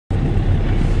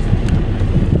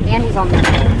And he's on the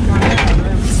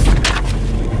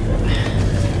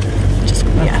Just,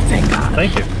 yeah, thank God.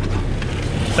 Thank you.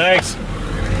 Thanks.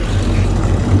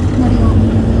 What do you want?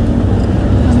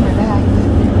 Where's my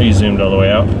bag? He zoomed all the way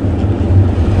out.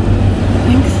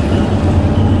 Thanks.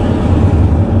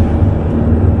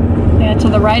 Yeah, to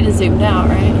the right is zoomed out,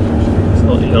 right?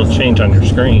 So he'll change on your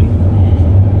screen.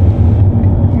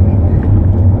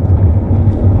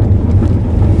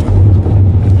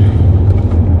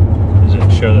 Does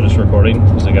it show that it's recording?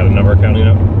 Has it got a number counting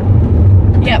up?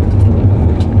 Yep.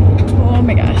 Oh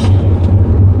my gosh.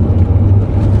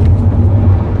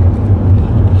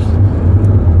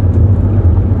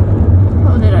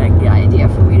 Oh, did I get the idea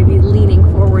for me to be leaning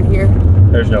forward here?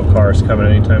 There's no cars coming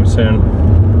anytime soon.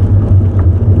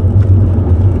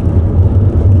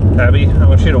 Abby, I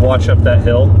want you to watch up that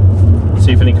hill.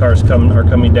 See if any cars are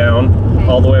coming down, okay,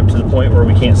 all the way up to the point where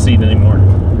we can't see it anymore.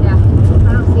 Yeah,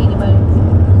 I don't see anybody.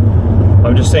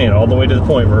 I'm just saying, all the way to the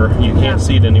point where you can't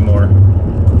see it anymore.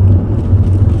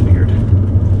 Weird.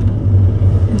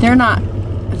 They're not.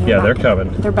 They're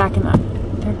coming. They're backing up.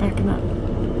 They're backing up.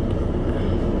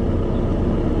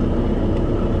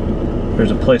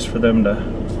 There's a place for them to...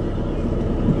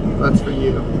 That's for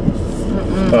you.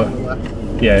 Oh,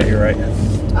 yeah, you're right.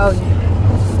 Oh, yeah.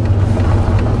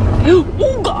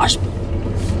 Oh gosh!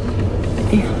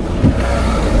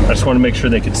 I just want to make sure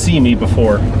they could see me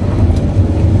before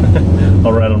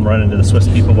I'll run into the Swiss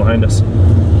people behind us.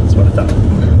 That's what I thought.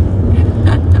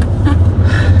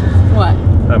 What?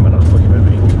 I'm an awful human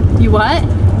being. You what?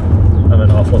 I'm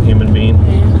an awful human being.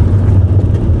 Yeah.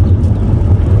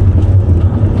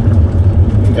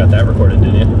 You got that recorded,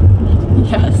 didn't you?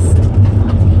 Yes.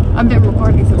 I've been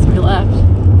recording since we left.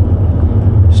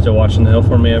 Still watching the hill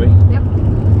for me, Abby? Yep.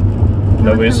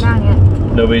 Nobody's down yet.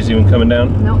 Nobody's even coming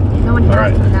down? Nope, no one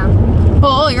has come down.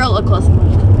 Oh, you're a little close. All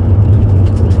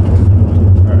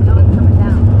right. No one's coming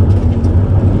down.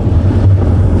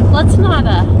 Let's not,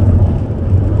 I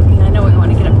mean, I know we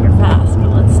want to get up here fast, but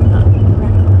let's not be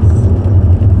reckless.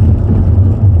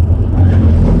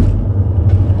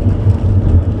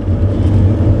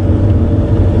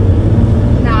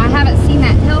 No, I haven't seen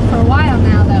that hill for a while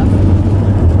now, though.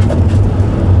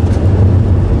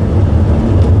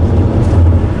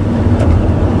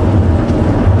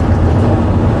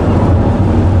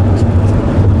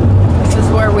 This is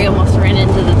where we almost ran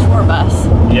into the tour bus.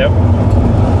 Yep.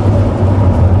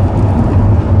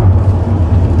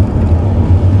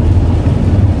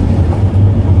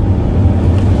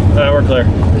 We're clear.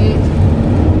 Sweet.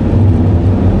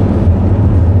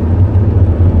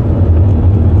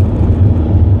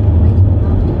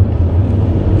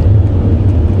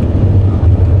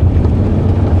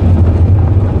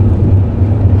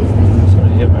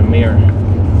 Somebody hit my mirror.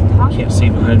 Can't see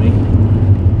behind me.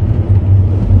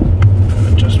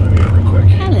 I'll adjust my mirror real quick.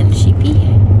 Hello, sheepy.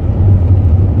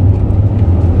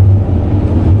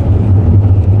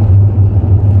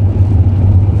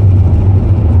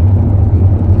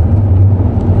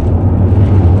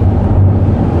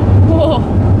 Whoa.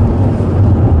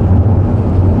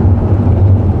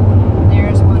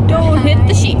 There's one. Don't hit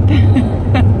the sheep.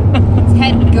 Its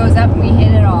head goes up and we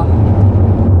hit it all.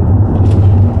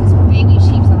 There's baby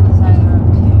sheep's on the side of the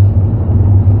road, too.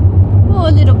 Oh,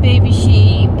 little baby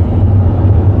sheep.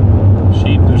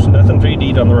 Sheep, there's nothing for you to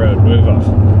eat on the road. Move off.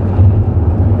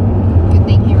 Good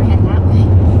thing you were heading that way.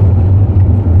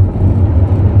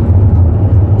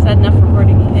 Is that enough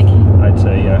recording, you think? I'd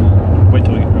say, yeah. Wait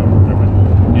till we... Oh, never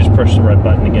mind. You just push the red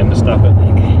button again to stop it.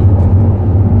 Okay.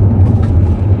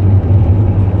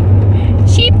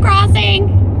 Sheep crossing!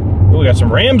 Oh, we got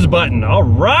some Rams button. All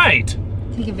right.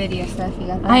 Take a video, Steph. You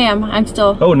got that? I am. I'm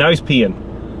still. Oh, now he's peeing.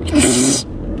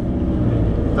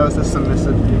 That was a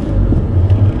submissive view.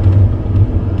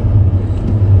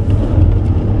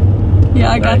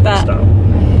 Yeah, I got that. Stop.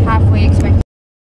 Halfway expected.